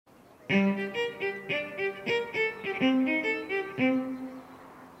From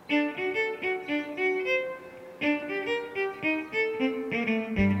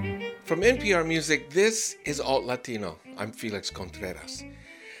NPR Music, this is Alt Latino. I'm Felix Contreras.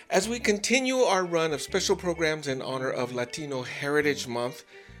 As we continue our run of special programs in honor of Latino Heritage Month,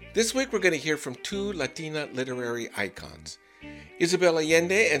 this week we're going to hear from two Latina literary icons. Isabel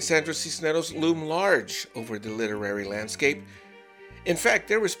Allende and Sandra Cisneros loom large over the literary landscape. In fact,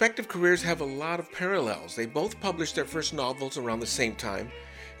 their respective careers have a lot of parallels. They both published their first novels around the same time.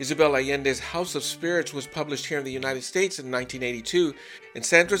 Isabel Allende's House of Spirits was published here in the United States in 1982, and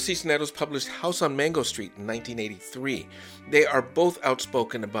Sandra Cisneros published House on Mango Street in 1983. They are both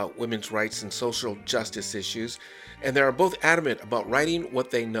outspoken about women's rights and social justice issues, and they are both adamant about writing what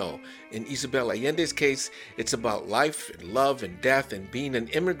they know. In Isabel Allende's case, it's about life and love and death and being an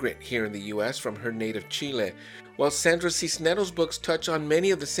immigrant here in the U.S. from her native Chile, while Sandra Cisneros' books touch on many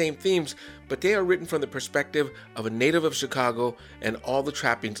of the same themes, but they are written from the perspective of a native of Chicago and all the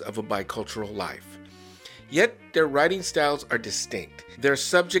trappings of a bicultural life. Yet, their writing styles are distinct. Their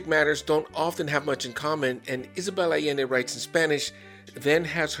subject matters don't often have much in common, and Isabel Allende writes in Spanish, then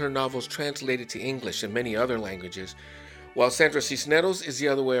has her novels translated to English and many other languages, while Sandra Cisneros is the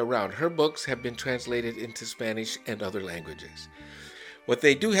other way around. Her books have been translated into Spanish and other languages. What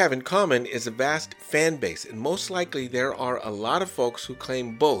they do have in common is a vast fan base, and most likely there are a lot of folks who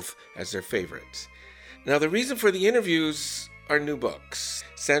claim both as their favorites. Now, the reason for the interviews are new books.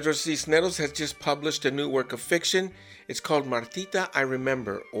 Sandra Cisneros has just published a new work of fiction. It's called Martita I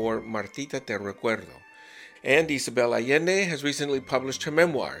Remember, or Martita Te Recuerdo. And Isabel Allende has recently published her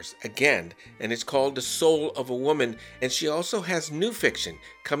memoirs, again, and it's called The Soul of a Woman, and she also has new fiction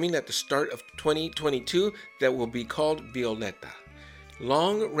coming at the start of 2022 that will be called Violeta.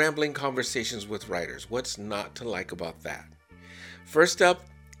 Long, rambling conversations with writers. What's not to like about that? First up,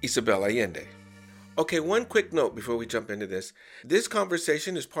 Isabel Allende. Okay, one quick note before we jump into this. This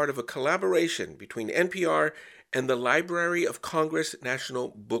conversation is part of a collaboration between NPR and the Library of Congress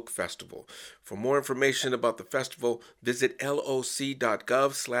National Book Festival. For more information about the festival, visit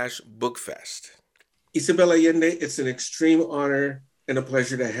loc.gov/bookfest. Isabel Allende, it's an extreme honor and a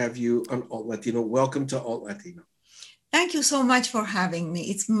pleasure to have you on Alt Latino. Welcome to Alt Latino. Thank you so much for having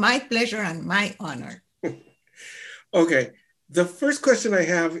me. It's my pleasure and my honor. Okay. The first question I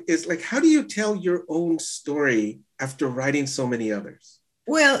have is how do you tell your own story after writing so many others?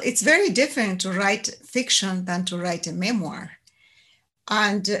 Well, it's very different to write fiction than to write a memoir.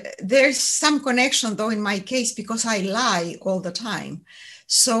 And there's some connection, though, in my case, because I lie all the time.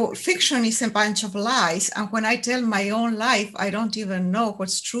 So fiction is a bunch of lies. And when I tell my own life, I don't even know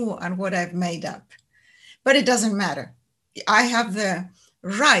what's true and what I've made up. But it doesn't matter. I have the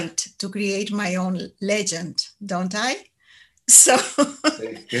right to create my own legend, don't I? So,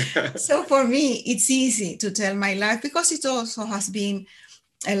 so for me, it's easy to tell my life because it also has been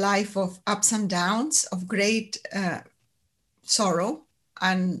a life of ups and downs, of great sorrow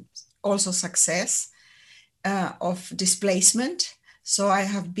and also success, of displacement. So I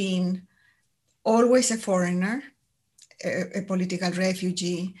have been always a foreigner, a political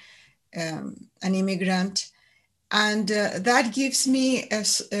refugee, an immigrant. And that gives me,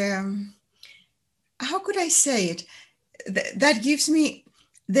 how could I say it? That gives me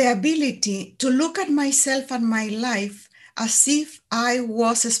the ability to look at myself and my life as if I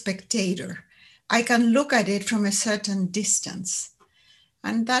was a spectator. I can look at it from a certain distance,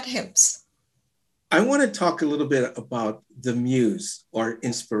 and that helps. I want to talk a little bit about the muse or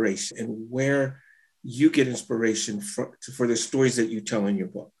inspiration and where you get inspiration for the stories that you tell in your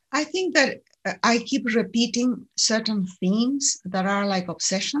book. I think that I keep repeating certain themes that are like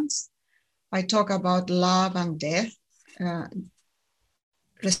obsessions. I talk about love and death,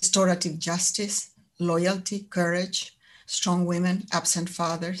 restorative justice, loyalty, courage, strong women, absent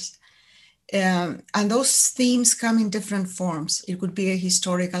fathers. And those themes come in different forms. It could be a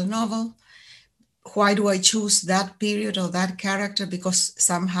historical novel. Why do I choose that period or that character? Because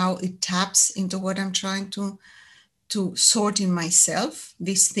somehow it taps into what I'm trying to sort in myself,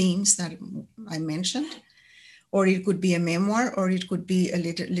 these themes that I mentioned. Or it could be a memoir, or it could be a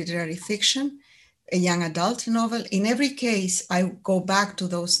literary fiction, a young adult novel. In every case, I go back to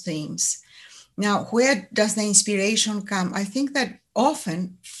those themes. Now, where does the inspiration come? I think that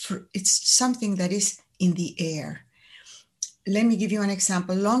often it's something that is in the air. Let me give you an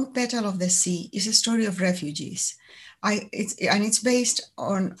example. Long Petal of the Sea is a story of refugees. It's based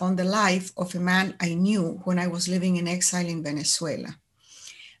on the life of a man I knew when I was living in exile in Venezuela.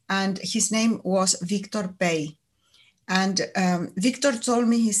 And his name was Victor Pey. And Victor told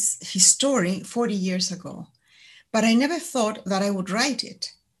me his story 40 years ago, but I never thought that I would write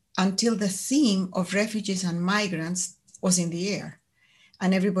it. until the theme of refugees and migrants was in the air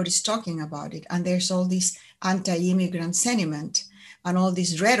and everybody's talking about it. And there's all this anti-immigrant sentiment and all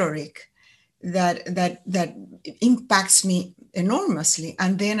this rhetoric that impacts me enormously.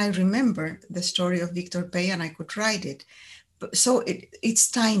 And then I remember the story of Victor Pay and I could write it. So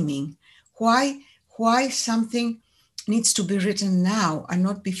it's timing. Why something needs to be written now and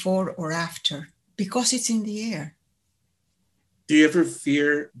not before or after? Because it's in the air. Do you ever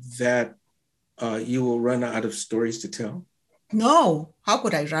fear that you will run out of stories to tell? No, how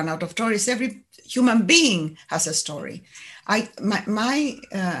could I run out of stories? Every human being has a story. My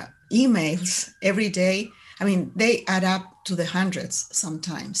emails every day, I mean, they add up to the hundreds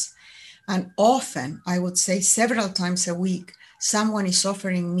sometimes. And often, I would say several times a week, someone is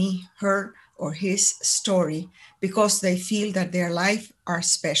offering me her or his story because they feel that their life are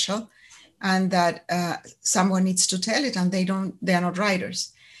special and that someone needs to tell it and they're not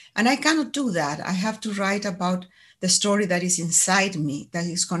writers. And I cannot do that. I have to write about the story that is inside me, that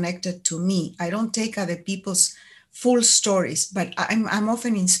is connected to me. I don't take other people's full stories, but I'm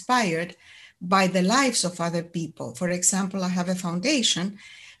often inspired by the lives of other people. For example, I have a foundation,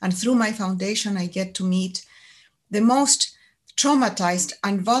 and through my foundation, I get to meet the most traumatized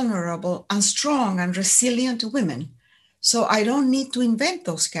and vulnerable and strong and resilient women. So I don't need to invent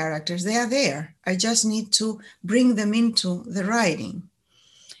those characters. They are there. I just need to bring them into the writing.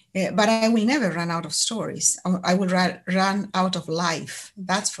 But I will never run out of stories. I will run out of life.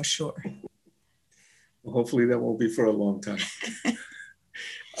 That's for sure. Well, hopefully that won't be for a long time.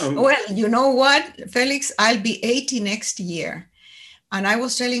 Well, you know what, Felix? I'll be 80 next year. And I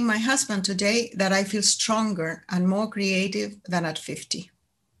was telling my husband today that I feel stronger and more creative than at 50.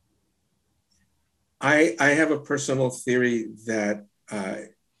 I have a personal theory that,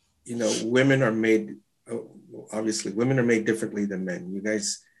 women are made, obviously, women are made differently than men. You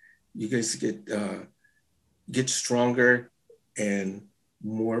guys get stronger and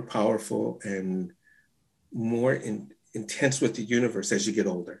more powerful and more intense with the universe as you get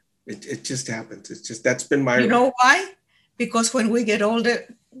older. It just happens. It's just, that's been my... You know why? Because when we get older,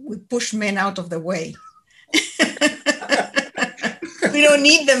 we push men out of the way. We don't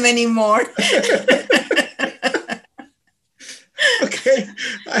need them anymore. Okay,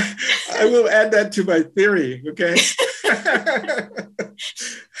 I will add that to my theory, okay?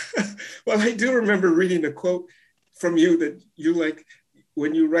 Well, I do remember reading a quote from you that you like,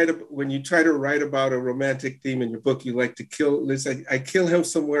 when you try to write about a romantic theme in your book, you like to kill, I kill him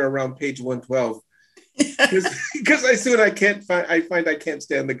somewhere around page 112. Because I find I can't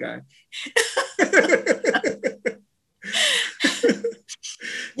stand the guy.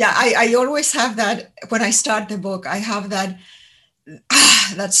 Yeah, I always have that when I start the book. I have that,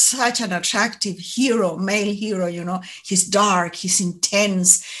 that's such an attractive hero, male hero, He's dark, he's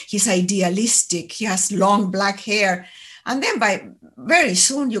intense, he's idealistic, he has long black hair. And then very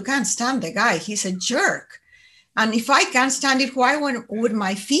soon you can't stand the guy. He's a jerk. And if I can't stand it, why would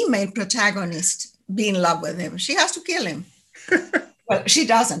my female protagonist be in love with him? She has to kill him. Well, she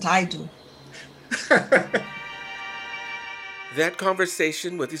doesn't, I do. That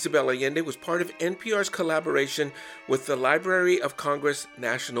conversation with Isabel Allende was part of NPR's collaboration with the Library of Congress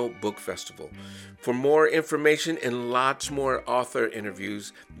National Book Festival. For more information and lots more author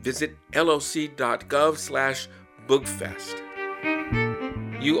interviews, visit loc.gov/bookfest.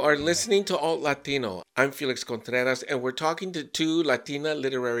 You are listening to Alt Latino. I'm Felix Contreras, and we're talking to two Latina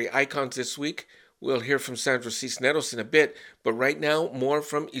literary icons this week. We'll hear from Sandra Cisneros in a bit, but right now, more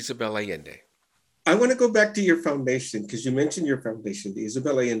from Isabel Allende. I want to go back to your foundation, because you mentioned your foundation, the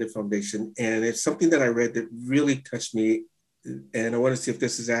Isabel Allende Foundation, and it's something that I read that really touched me, and I want to see if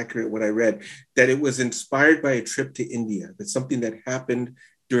this is accurate, what I read, that it was inspired by a trip to India. That's something that happened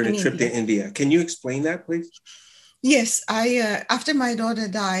during a trip to India. Can you explain that, please? Yes, after my daughter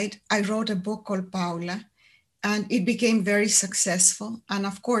died, I wrote a book called Paula, and it became very successful. And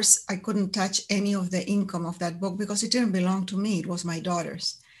of course, I couldn't touch any of the income of that book because it didn't belong to me. It was my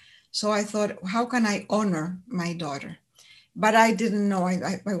daughter's. So I thought, how can I honor my daughter? But I didn't know.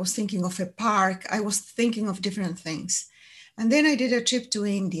 I was thinking of a park. I was thinking of different things. And then I did a trip to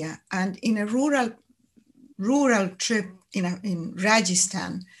India, and in a rural trip in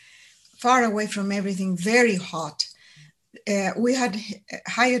Rajasthan, far away from everything, very hot. We had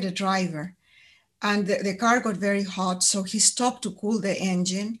hired a driver, and the car got very hot, so he stopped to cool the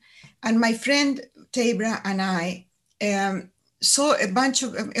engine. And my friend Tabra and I saw a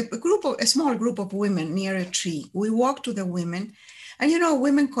small group of women near a tree. We walked to the women, and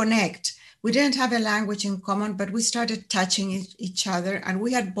women connect We didn't have a language in common, but we started touching each other. And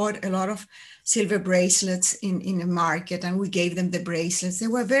we had bought a lot of silver bracelets in a market, and we gave them the bracelets. They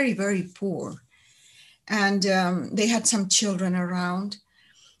were very, very poor. And they had some children around.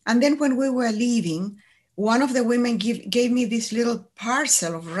 And then when we were leaving, one of the women gave me this little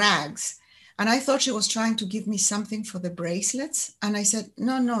parcel of rags. And I thought she was trying to give me something for the bracelets. And I said,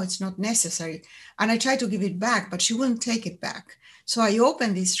 no, it's not necessary. And I tried to give it back, but she wouldn't take it back. So I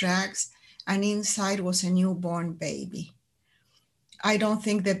opened these rags, and inside was a newborn baby. I don't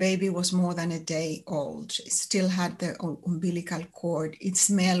think the baby was more than a day old. It still had the umbilical cord. It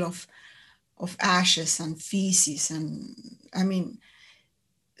smelled of ashes and feces. And I mean,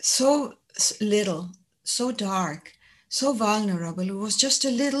 so little, so dark, so vulnerable. It was just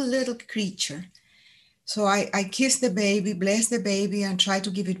a little creature. So I kissed the baby, blessed the baby, and tried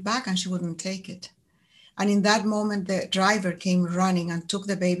to give it back, and she wouldn't take it. And in that moment, the driver came running and took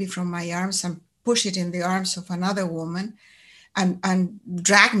the baby from my arms and pushed it in the arms of another woman and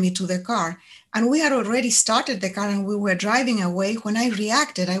dragged me to the car. And we had already started the car and we were driving away. When I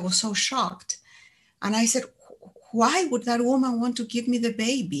reacted, I was so shocked. And I said, why would that woman want to give me the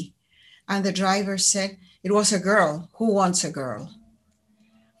baby? And the driver said, it was a girl. Who wants a girl?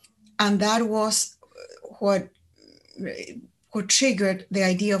 And that was what triggered the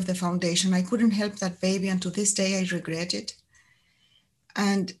idea of the foundation. I couldn't help that baby, and to this day I regret it.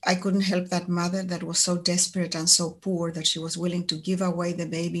 And I couldn't help that mother that was so desperate and so poor that she was willing to give away the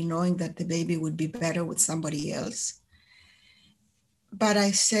baby, knowing that the baby would be better with somebody else. But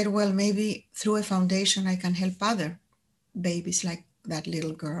I said, well, maybe through a foundation I can help other babies like that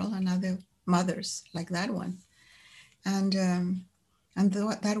little girl and other mothers like that one. And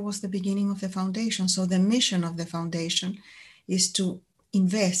that was the beginning of the foundation. So the mission of the foundation is to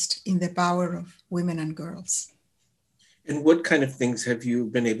invest in the power of women and girls. And what kind of things have you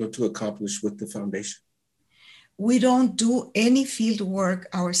been able to accomplish with the foundation? We don't do any field work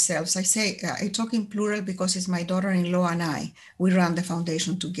ourselves. I talk in plural because it's my daughter-in-law and I. We run the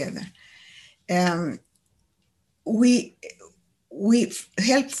foundation together. We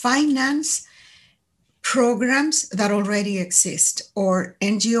help finance programs that already exist or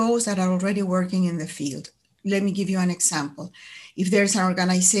NGOs that are already working in the field. Let me give you an example. If there's an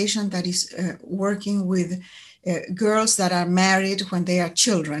organization that is working with girls that are married when they are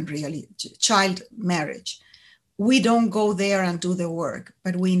children, really, child marriage, we don't go there and do the work,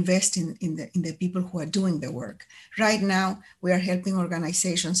 but we invest in the people who are doing the work. Right now, we are helping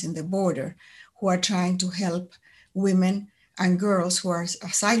organizations in the border who are trying to help women and girls who are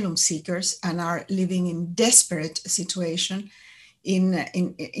asylum seekers and are living in desperate situation in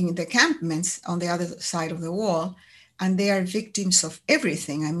the encampments on the other side of the wall. And they are victims of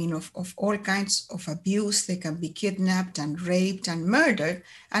everything. I mean, of all kinds of abuse. They can be kidnapped and raped and murdered,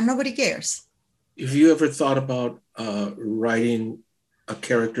 and nobody cares. Have you ever thought about writing a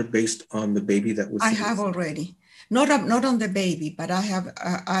character based on the baby that was? I have already, not on the baby, but I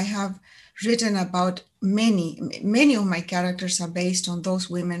have written about many of my characters are based on those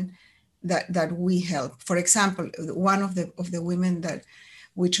women that we help. For example, one of the women that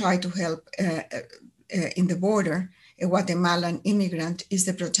we try to help in the border, a Guatemalan immigrant, is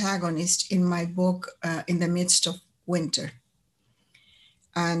the protagonist in my book, In the Midst of Winter.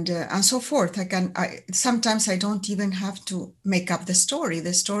 And so forth. Sometimes I don't even have to make up the story.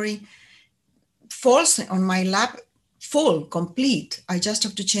 The story falls on my lap, full, complete. I just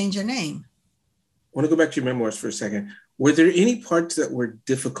have to change a name. I want to go back to your memoirs for a second. Were there any parts that were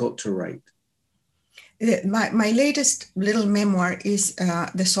difficult to write? My latest little memoir is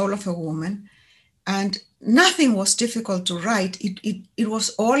The Soul of a Woman. And nothing was difficult to write. It was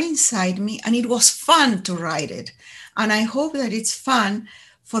all inside me, and it was fun to write it. And I hope that it's fun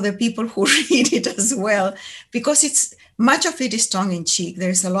for the people who read it as well, because much of it is tongue-in-cheek.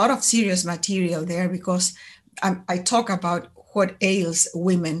 There's a lot of serious material there because I talk about what ails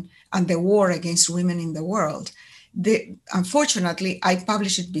women and the war against women in the world. Unfortunately, I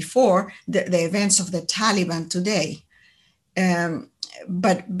published it before the events of the Taliban today.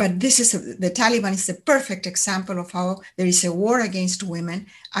 But the Taliban is the perfect example of how there is a war against women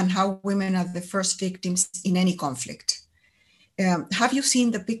and how women are the first victims in any conflict. Have you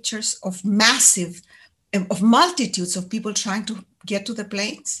seen the pictures of multitudes of people trying to get to the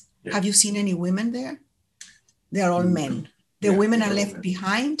planes? Yeah. Have you seen any women there? They are all men. The women are left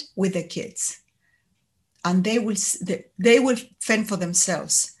behind with the kids, and they will fend for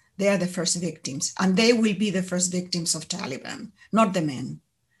themselves. They are the first victims, and they will be the first victims of Taliban, not the men.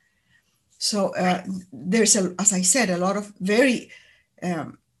 So there's, as I said, a lot of very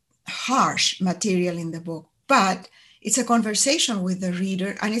harsh material in the book, but It's a conversation with the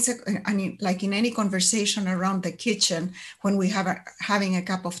reader, and like in any conversation around the kitchen when we having a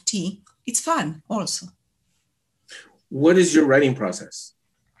cup of tea, it's fun also. What is your writing process?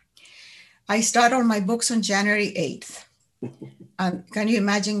 I start all my books on January 8th. Can you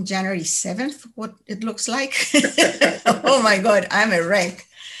imagine January 7th, what it looks like? Oh my God, I'm a wreck.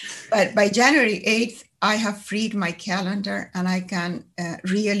 But by January 8th, I have freed my calendar and I can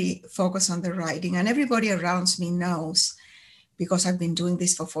really focus on the writing. And everybody around me knows, because I've been doing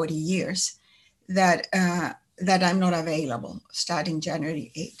this for 40 years, that I'm not available starting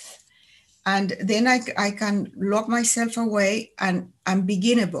January 8th. And then I can lock myself away and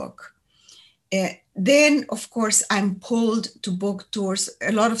begin a book. Then, of course, I'm pulled to book tours.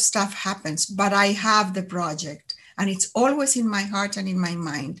 A lot of stuff happens, but I have the project and it's always in my heart and in my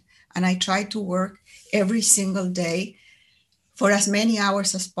mind. And I try to work every single day for as many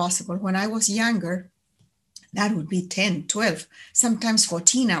hours as possible. When I was younger, that would be 10, 12, sometimes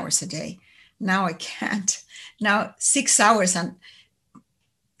 14 hours a day. Now I can't. Now 6 hours, and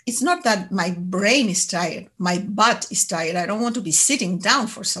it's not that my brain is tired, my butt is tired. I don't want to be sitting down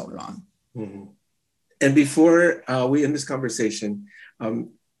for so long. Mm-hmm. And before we end this conversation,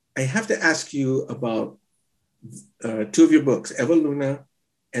 I have to ask you about two of your books, Eva Luna,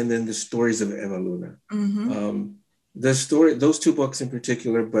 and then the stories of Eva Luna. Mm-hmm. Those two books in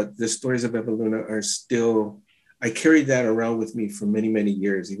particular, but the stories of Eva Luna are still, I carried that around with me for many, many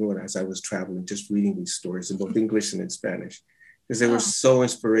years, even as I was traveling, just reading these stories in both English and in Spanish, because they were so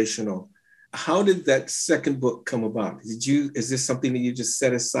inspirational. How did that second book come about? Is this something that you just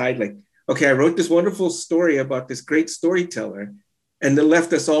set aside? Like, okay, I wrote this wonderful story about this great storyteller, and then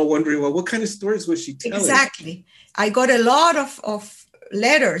left us all wondering, well, what kind of stories was she telling? Exactly. I got a lot of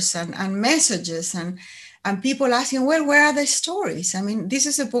letters and messages and people asking, well, where are the stories? I mean, this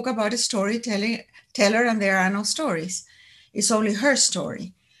is a book about a storyteller and there are no stories. It's only her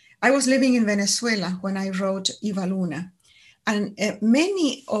story. I was living in Venezuela when I wrote Eva Luna. And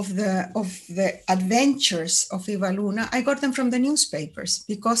many of the adventures of Eva Luna, I got them from the newspapers,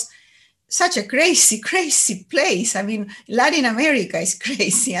 because such a crazy, crazy place. I mean, Latin America is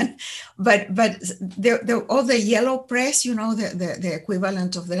crazy, but all the yellow press, the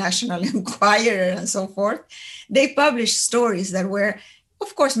equivalent of the National Enquirer and so forth, they published stories that were,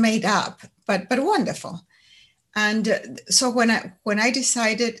 of course, made up, but wonderful. And so when I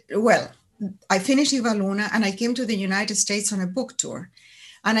decided, well, I finished Eva Luna and I came to the United States on a book tour,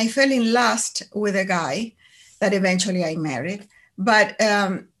 and I fell in lust with a guy that eventually I married, but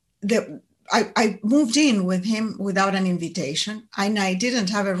I moved in with him without an invitation, and I didn't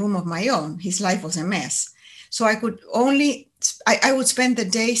have a room of my own. His life was a mess. So I would spend the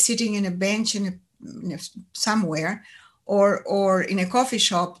day sitting in a bench somewhere, or in a coffee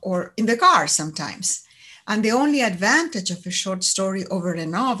shop, or in the car sometimes. And the only advantage of a short story over a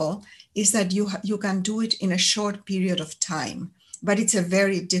novel is that you can do it in a short period of time, but it's a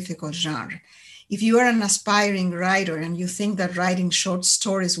very difficult genre. If you are an aspiring writer and you think that writing short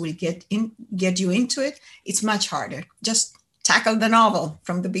stories will get you into it, it's much harder. Just tackle the novel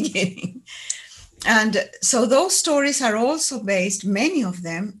from the beginning. And so those stories are also based, many of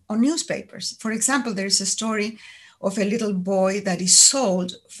them, on newspapers. For example, there's a story of a little boy that is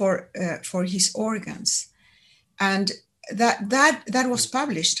sold for his organs. And that was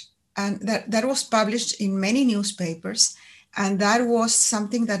published. And that was published in many newspapers. And that was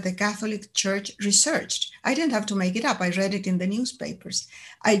something that the Catholic Church researched. I didn't have to make it up. I read it in the newspapers.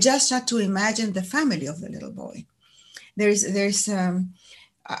 I just had to imagine the family of the little boy.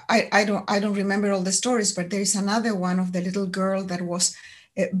 I don't remember all the stories, but there is another one of the little girl that was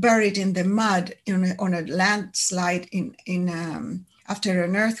buried in the mud on a landslide after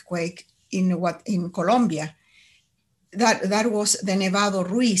an earthquake in Colombia. That was the Nevado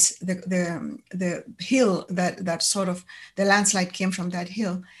Ruiz, the hill that sort of, the landslide came from that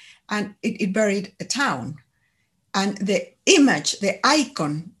hill, and it buried a town. And the image, the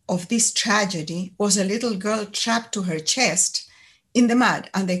icon of this tragedy was a little girl trapped to her chest in the mud,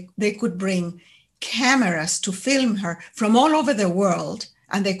 and they could bring cameras to film her from all over the world,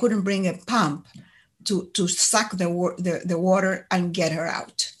 and they couldn't bring a pump to suck the water and get her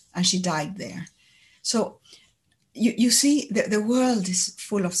out, and she died there. So you see, the world is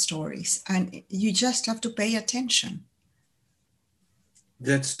full of stories, and you just have to pay attention.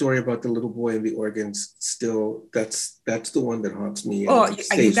 That story about the little boy and the organs, still, that's the one that haunts me. Oh,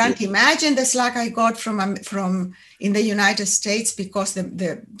 you can't imagine the slack I got from in the United States, because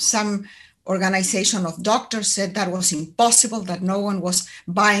some organization of doctors said that was impossible, that no one was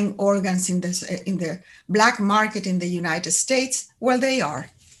buying organs in the black market in the United States. Well, they are.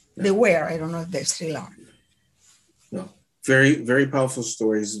 They were. I don't know if they still are. No, Very, very powerful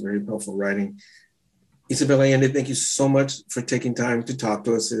stories, very powerful writing. Isabel Allende, thank you so much for taking time to talk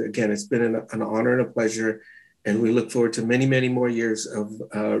to us. Again, it's been an honor and a pleasure, and we look forward to many, many more years of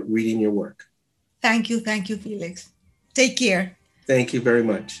reading your work. Thank you, Felix. Take care. Thank you very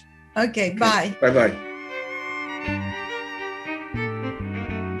much. Okay, bye. Bye-bye.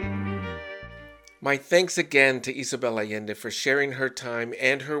 My thanks again to Isabel Allende for sharing her time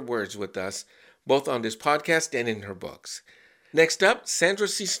and her words with us, both on this podcast and in her books. Next up, Sandra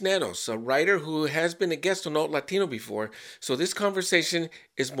Cisneros, a writer who has been a guest on Alt Latino before, so this conversation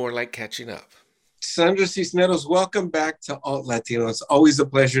is more like catching up. Sandra Cisneros, welcome back to Alt Latino. It's always a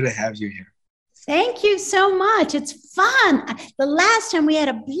pleasure to have you here. Thank you so much. It's fun. The last time we had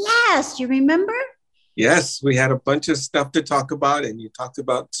a blast, you remember? Yes, we had a bunch of stuff to talk about, and you talked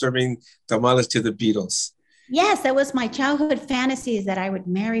about serving tamales to the Beatles. Yes, that was my childhood fantasy, is that I would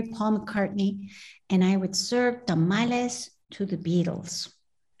marry Paul McCartney and I would serve tamales to the Beatles.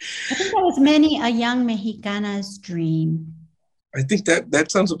 I think that was many a young Mexicana's dream. I think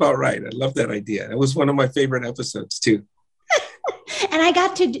that sounds about right. I love that idea. It was one of my favorite episodes too. And I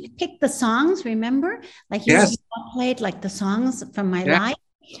got to pick the songs, remember? Like you played like the songs from my life.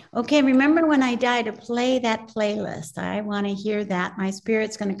 Okay, remember when I die to play that playlist. I want to hear that. My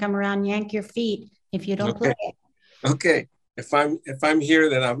spirit's going to come around, yank your feet if you don't play it. Okay. If I'm here,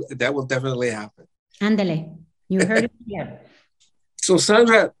 then that will definitely happen. Ándale. You heard it here. So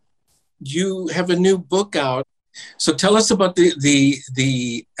Sandra, you have a new book out. So tell us about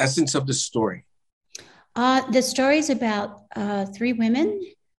the essence of the story. The story is about 3 women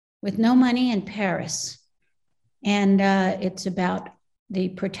with no money in Paris. And it's about the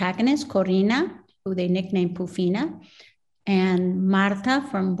protagonist, Corina, who they nicknamed Pufina, and Marta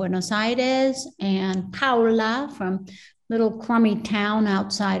from Buenos Aires, and Paula from little crummy town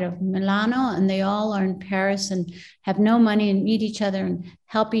outside of Milano, and they all are in Paris and have no money and meet each other and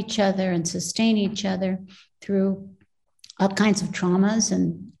help each other and sustain each other through all kinds of traumas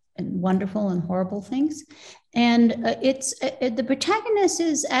and wonderful and horrible things. And the protagonist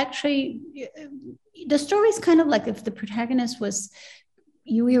is actually, the story is kind of like if the protagonist was,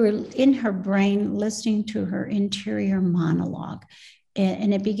 we were in her brain listening to her interior monologue.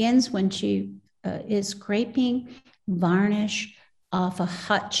 And it begins when she is scraping varnish off a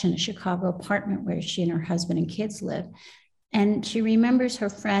hutch in a Chicago apartment where she and her husband and kids live. And she remembers her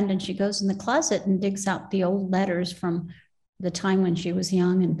friend, and she goes in the closet and digs out the old letters from the time when she was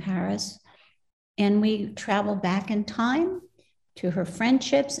young in Paris. And we travel back in time to her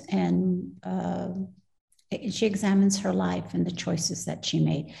friendships, and she examines her life and the choices that she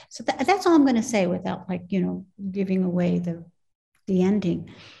made. So that's all I'm going to say without giving away the ending.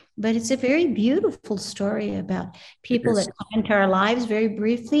 But it's a very beautiful story about people that come into our lives very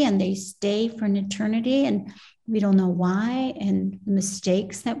briefly and they stay for an eternity, and we don't know why, and the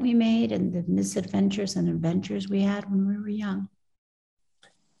mistakes that we made and the misadventures and adventures we had when we were young.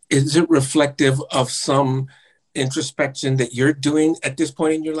 Is it reflective of some introspection that you're doing at this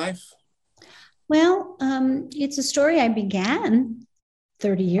point in your life? Well, it's a story I began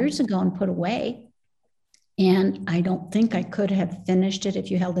 30 years ago and put away. And I don't think I could have finished it if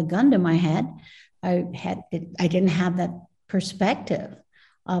you held a gun to my head. I didn't have that perspective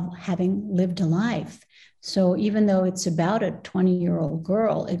of having lived a life. So even though it's about a 20-year-old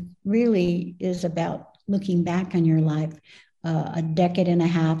girl, it really is about looking back on your life a decade and a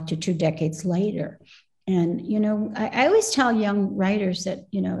half to 2 decades later. And, I always tell young writers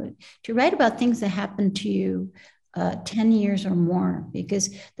that, to write about things that happened to you 10 years or more,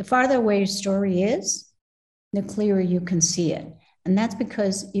 because the farther away your story is, the clearer you can see it. And that's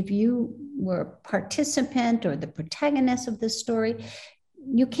because if you were a participant or the protagonist of this story,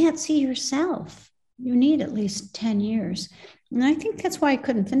 you can't see yourself. You need at least 10 years. And I think that's why I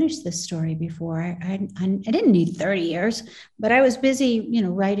couldn't finish this story before. I didn't need 30 years, but I was busy,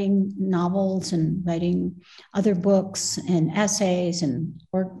 writing novels and writing other books and essays and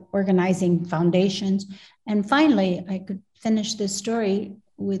organizing foundations. And finally, I could finish this story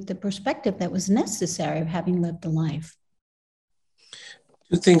with the perspective that was necessary of having lived a life.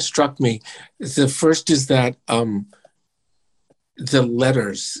 2 things struck me. The first is that the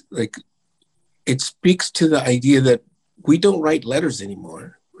letters, it speaks to the idea that we don't write letters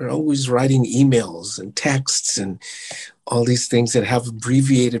anymore. We're always writing emails and texts and all these things that have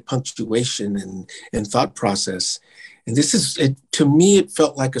abbreviated punctuation and thought process. And this is, to me, it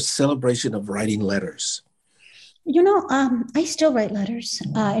felt like a celebration of writing letters. I still write letters.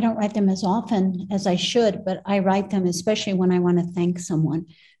 I don't write them as often as I should, but I write them especially when I want to thank someone.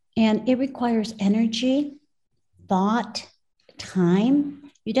 And it requires energy, thought, time.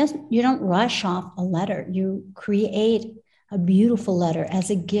 You don't rush off a letter. You create a beautiful letter as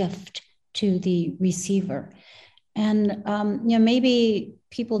a gift to the receiver. And maybe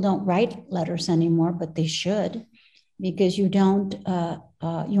people don't write letters anymore, but they should, because you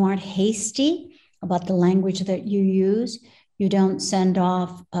aren't hasty about the language that you use. You don't send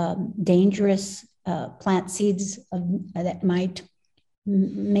off dangerous plant seeds that might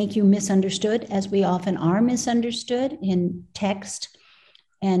make you misunderstood, as we often are misunderstood in text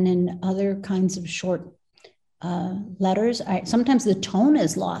and in other kinds of short letters. Sometimes the tone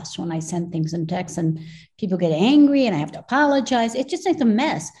is lost when I send things in text, and people get angry and I have to apologize. It's just like a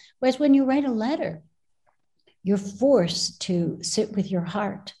mess. Whereas when you write a letter, you're forced to sit with your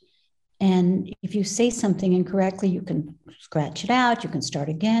heart. And if you say something incorrectly, you can scratch it out, you can start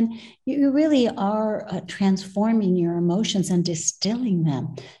again. You really are transforming your emotions and distilling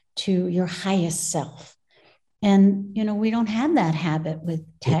them to your highest self. And, we don't have that habit with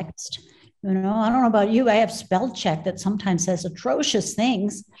text. I don't know about you. I have spell check that sometimes says atrocious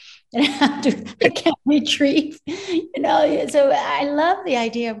things that I can't retrieve. So I love the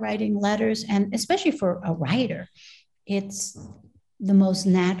idea of writing letters, and especially for a writer, it's the most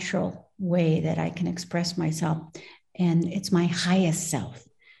natural way that I can express myself, and it's my highest self.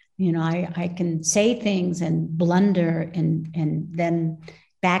 I can say things and blunder and then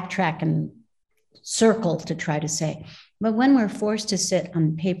backtrack and circle to try to say. But when we're forced to sit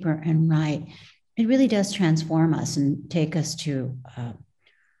on paper and write, it really does transform us and take us to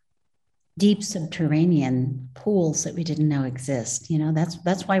deep subterranean pools that we didn't know exist.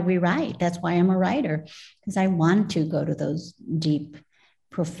 That's why we write. That's why I'm a writer, because I want to go to those deep,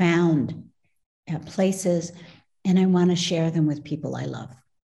 profound places, and I want to share them with people I love.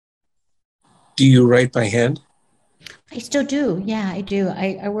 Do you write by hand? I still do. Yeah, I do.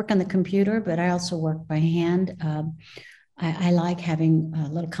 I work on the computer, but I also work by hand. I like having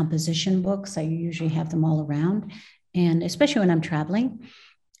little composition books. I usually have them all around, and especially when I'm traveling.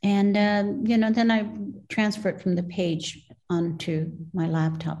 And, then I transfer it from the page onto my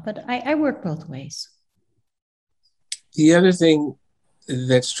laptop. But I work both ways. The other thing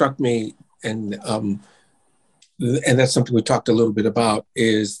that struck me, and that's something we talked a little bit about,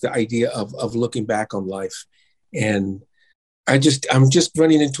 is the idea of looking back on life. And I'm just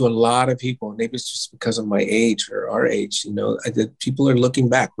running into a lot of people, maybe it's just because of my age or our age, that people are looking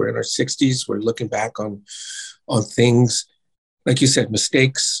back. We're in our 60s. We're looking back on things, like you said,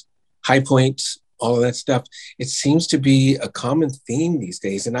 mistakes, high points, all of that stuff. It seems to be a common theme these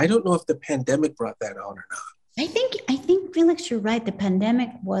days. And I don't know if the pandemic brought that on or not. I think, Felix, you're right. The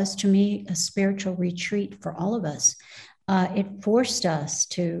pandemic was, to me, a spiritual retreat for all of us. It forced us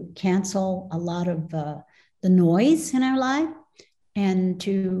to cancel a lot of the noise in our life and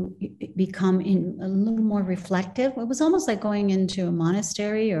to become a little more reflective. It was almost like going into a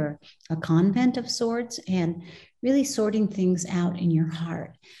monastery or a convent of sorts and really sorting things out in your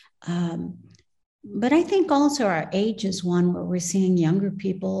heart. But I think also our age is one where we're seeing younger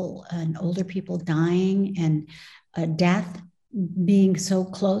people and older people dying, and death being so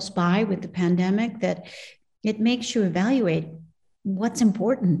close by with the pandemic that it makes you evaluate what's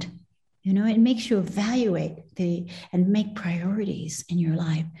important. It makes you evaluate and make priorities in your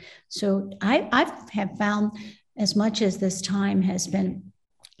life. So I have found, as much as this time has been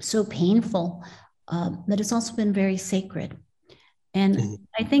so painful, that it's also been very sacred. And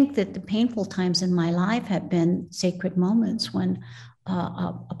I think that the painful times in my life have been sacred moments when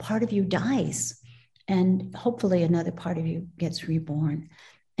a part of you dies and hopefully another part of you gets reborn.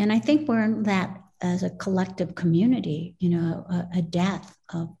 And I think we're in that as a collective community, a death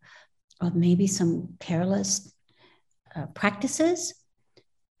of maybe some careless practices,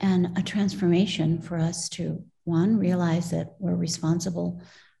 and a transformation for us to, one, realize that we're responsible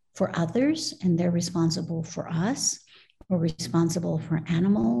for others and they're responsible for us. We're responsible for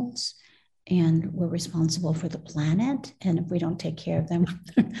animals, and we're responsible for the planet. And if we don't take care of them,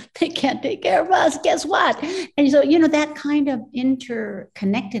 they can't take care of us. Guess what? And so, that kind of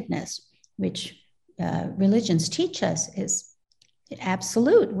interconnectedness, which religions teach us, is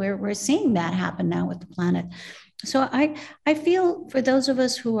absolute. We're seeing that happen now with the planet. So I feel for those of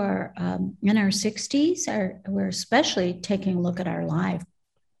us who are in our 60s, we're especially taking a look at our life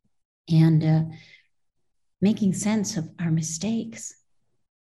and making sense of our mistakes.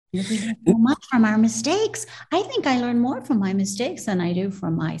 We learn so much from our mistakes. I think I learn more from my mistakes than I do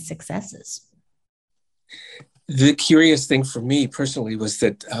from my successes. The curious thing for me personally was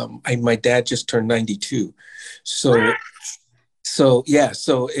that my dad just turned 92. So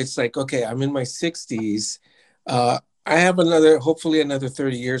it's like, okay, I'm in my 60s. I have hopefully another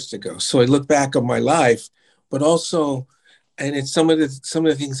 30 years to go. So I look back on my life, but also And it's some of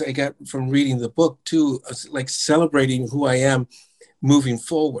the things I got from reading the book too, like celebrating who I am moving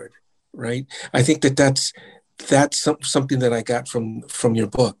forward, right? I think that's something that I got from your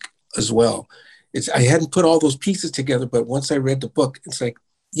book as well. I hadn't put all those pieces together, but once I read the book, it's like,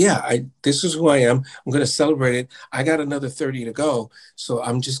 yeah, this is who I am. I'm going to celebrate it. I got another 30 to go, so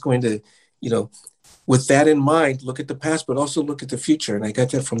I'm just going to, you know, with that in mind, look at the past, but also look at the future. And I got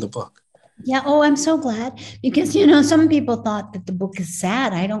that from the book. Yeah. Oh, I'm so glad because, some people thought that the book is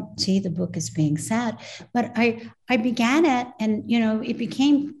sad. I don't see the book as being sad, but I began it and,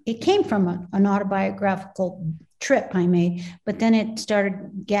 it came from an autobiographical trip I made, but then it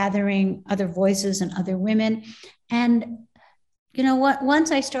started gathering other voices and other women. And,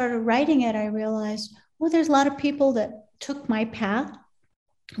 once I started writing it, I realized, well, there's a lot of people that took my path,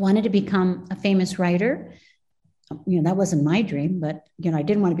 wanted to become a famous writer. That wasn't my dream, but, I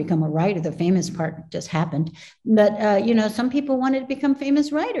didn't want to become a writer. The famous part just happened. But, some people wanted to become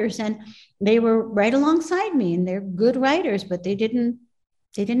famous writers and they were right alongside me and they're good writers, but they didn't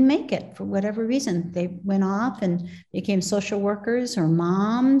make it for whatever reason. They went off and became social workers or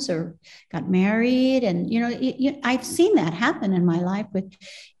moms or got married. And, I've seen that happen in my life with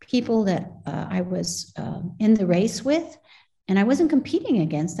people that I was in the race with. And I wasn't competing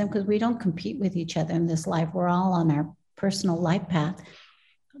against them because we don't compete with each other in this life. We're all on our personal life path.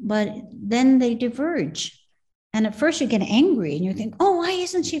 But then they diverge. And at first you get angry and you think, oh, why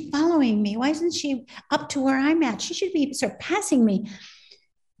isn't she following me? Why isn't she up to where I'm at? She should be surpassing me.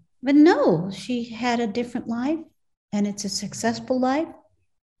 But no, she had a different life and it's a successful life.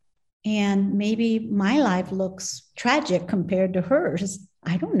 And maybe my life looks tragic compared to hers.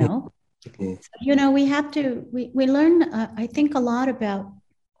 I don't know. So, we have to, we learn, I think, a lot about,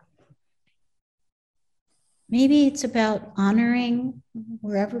 maybe it's about honoring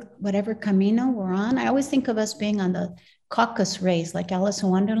whatever camino we're on. I always think of us being on the Caucasus race, like Alice in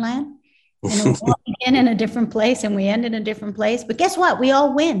Wonderland. We all begin in a different place and we end in a different place. But guess what? We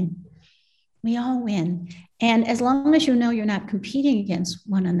all win. We all win. And as long as you're not competing against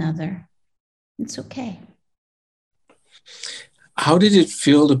one another, it's okay. How did it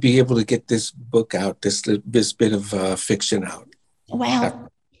feel to be able to get this book out, this bit of fiction out? Well,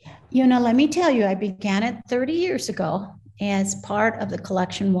 let me tell you, I began it 30 years ago as part of the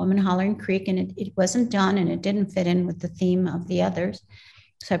collection Woman Hollering Creek, and it wasn't done and it didn't fit in with the theme of the others.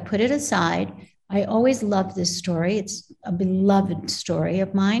 So I put it aside. I always loved this story. It's a beloved story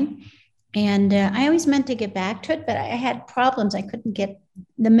of mine. And I always meant to get back to it, but I had problems. I couldn't get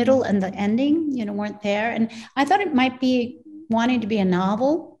the middle and the ending, weren't there. And I thought it might be wanting to be a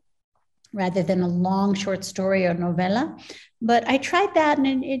novel rather than a long short story or novella. But I tried that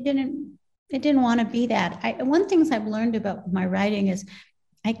and it didn't want to be that. One thing I've learned about my writing is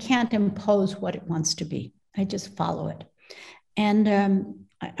I can't impose what it wants to be. I just follow it. And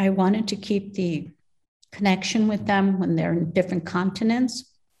I wanted to keep the connection with them when they're in different continents.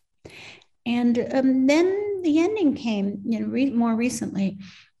 And then the ending came, more recently.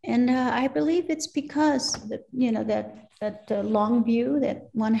 And I believe it's because that long view that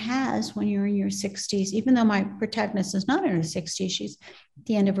one has when you're in your 60s, even though my protagonist is not in her 60s, she's at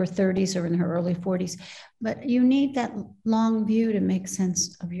the end of her 30s or in her early 40s, but you need that long view to make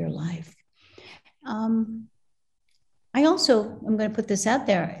sense of your life. I also, I'm going to put this out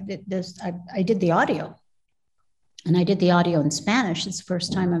there, I did the audio. And I did the audio in Spanish. It's the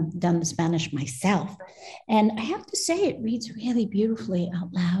first time I've done the Spanish myself. And I have to say, it reads really beautifully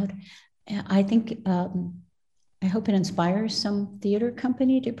out loud. I think, I hope it inspires some theater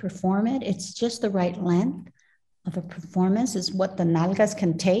company to perform it. It's just the right length of a performance is what the nalgas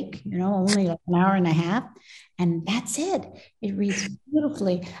can take, only like an hour and a half. And that's it. It reads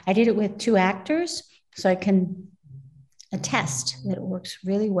beautifully. I did it with 2 actors, so I can attest that it works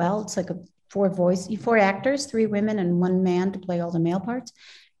really well. It's like 4 actors, 3 women and 1 man to play all the male parts.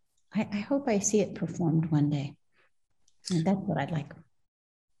 I hope I see it performed one day. And that's what I'd like.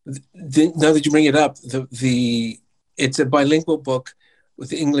 Now that you bring it up, it's a bilingual book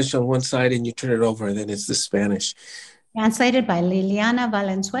with English on one side and you turn it over and then it's the Spanish. Translated by Liliana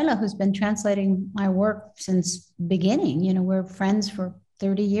Valenzuela, who's been translating my work since beginning. We're friends for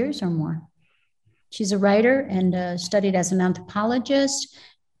 30 years or more. She's a writer and studied as an anthropologist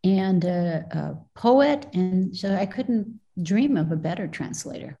and a poet. And so I couldn't dream of a better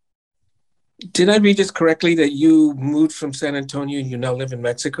translator. Did I read this correctly that you moved from San Antonio and you now live in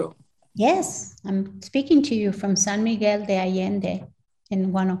Mexico? Yes, I'm speaking to you from San Miguel de Allende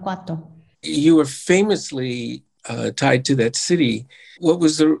in Guanajuato. You were famously tied to that city. What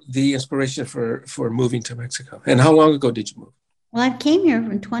was the inspiration for moving to Mexico? And how long ago did you move? Well, I came here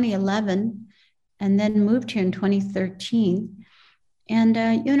in 2011 and then moved here in 2013. And,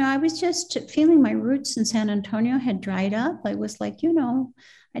 I was just feeling my roots in San Antonio had dried up. I was like,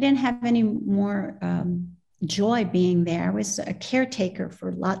 I didn't have any more joy being there. I was a caretaker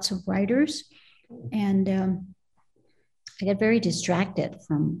for lots of writers. And I got very distracted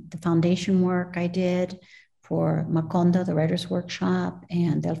from the foundation work I did for Macondo, the Writers' Workshop,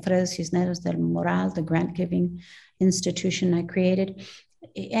 and Alfredo Cisneros del Moral, the grant-giving institution I created.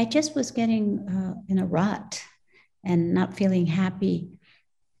 I just was getting in a rut and not feeling happy.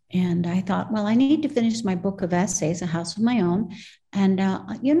 And I thought, well, I need to finish my book of essays, A House of My Own. And,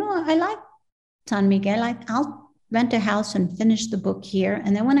 I like San Miguel. I'll rent a house and finish the book here.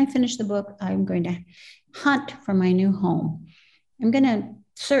 And then when I finish the book, I'm going to hunt for my new home. I'm going to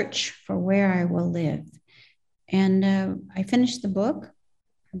search for where I will live. And I finished the book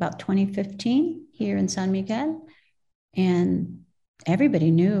about 2015 here in San Miguel. And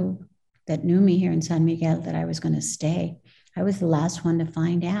everybody knew me here in San Miguel that I was going to stay. I was the last one to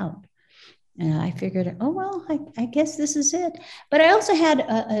find out. And I figured, oh, well, I guess this is it. But I also had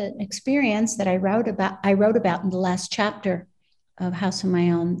an experience that I wrote about in the last chapter of House of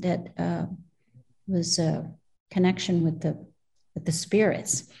My Own that was a connection with the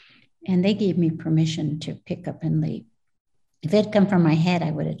spirits. And they gave me permission to pick up and leave. If it had come from my head,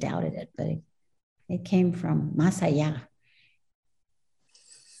 I would have doubted it, but it came from más allá.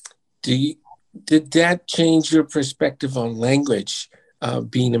 Did that change your perspective on language,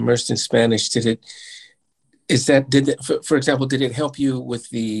 being immersed in Spanish? For example, did it help you with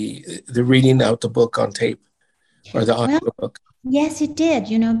the reading out the book on tape or the audiobook? Yes, it did,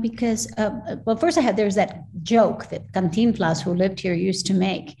 because, first there's that joke that Cantinflas, who lived here, used to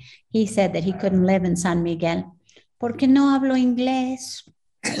make. He said that he couldn't live in San Miguel. Porque no hablo inglés?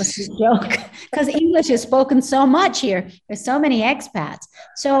 That was his joke, because English is spoken so much here. There's so many expats.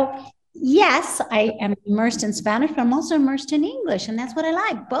 So yes, I am immersed in Spanish, but I'm also immersed in English, and that's what I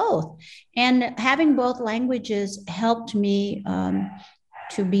like, both. And having both languages helped me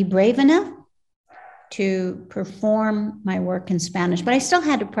to be brave enough to perform my work in Spanish, but I still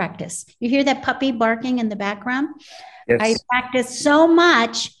had to practice. You hear that puppy barking in the background? Yes. I practiced so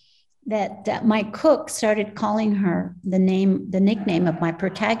much that my cook started calling her the nickname of my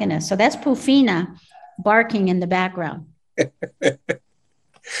protagonist. So that's Pufina barking in the background.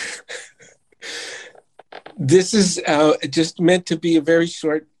 This is just meant to be a very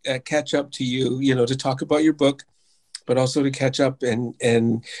short catch up to you, to talk about your book, but also to catch up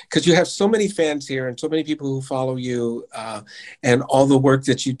and because you have so many fans here and so many people who follow you and all the work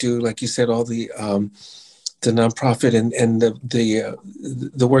that you do, like you said, all the nonprofit and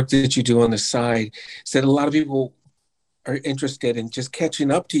the work that you do on the side, said a lot of people are interested in just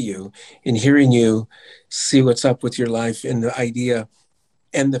catching up to you and hearing you see what's up with your life and the idea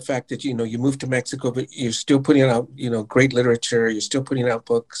and the fact that, you moved to Mexico, but you're still putting out, great literature. You're still putting out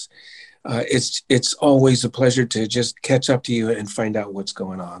books. It's always a pleasure to just catch up to you and find out what's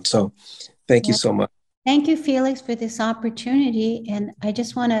going on. So thank you so much. Thank you, Felix, for this opportunity. And I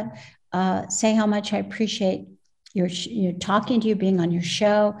just want to say how much I appreciate your talking to you, being on your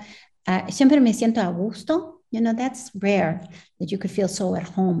show. Siempre me siento a gusto. That's rare that you could feel so at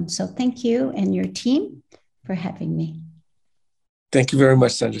home. So thank you and your team for having me. Thank you very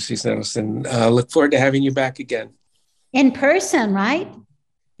much, Sandra Cisneros, and look forward to having you back again. In person, right?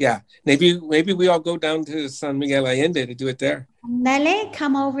 Yeah, maybe we all go down to San Miguel Allende to do it there. Dale,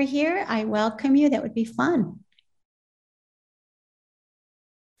 come over here. I welcome you. That would be fun.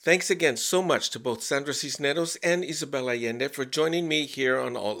 Thanks again so much to both Sandra Cisneros and Isabel Allende for joining me here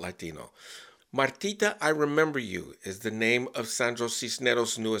on Alt Latino. Martita, I Remember You is the name of Sandra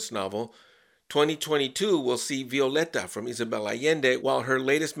Cisneros' newest novel. 2022 will see Violeta from Isabel Allende, while her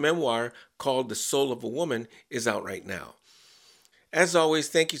latest memoir, called The Soul of a Woman, is out right now. As always,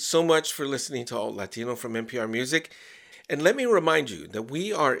 thank you so much for listening to Alt Latino from NPR Music. And let me remind you that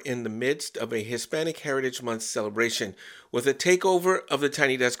we are in the midst of a Hispanic Heritage Month celebration with a takeover of the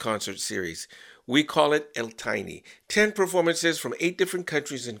Tiny Desk concert series. We call it El Tiny. 10 performances from 8 different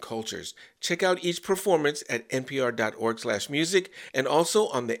countries and cultures. Check out each performance at npr.org/music and also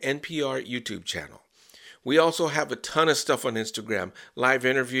on the NPR YouTube channel. We also have a ton of stuff on Instagram, live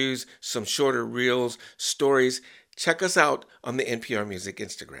interviews, some shorter reels, stories. Check us out on the NPR Music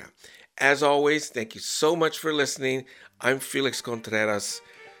Instagram. As always, thank you so much for listening. I'm Felix Contreras.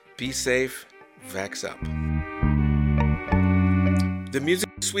 Be safe, vax up. The music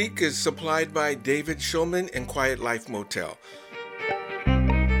this week is supplied by David Shulman and Quiet Life Motel.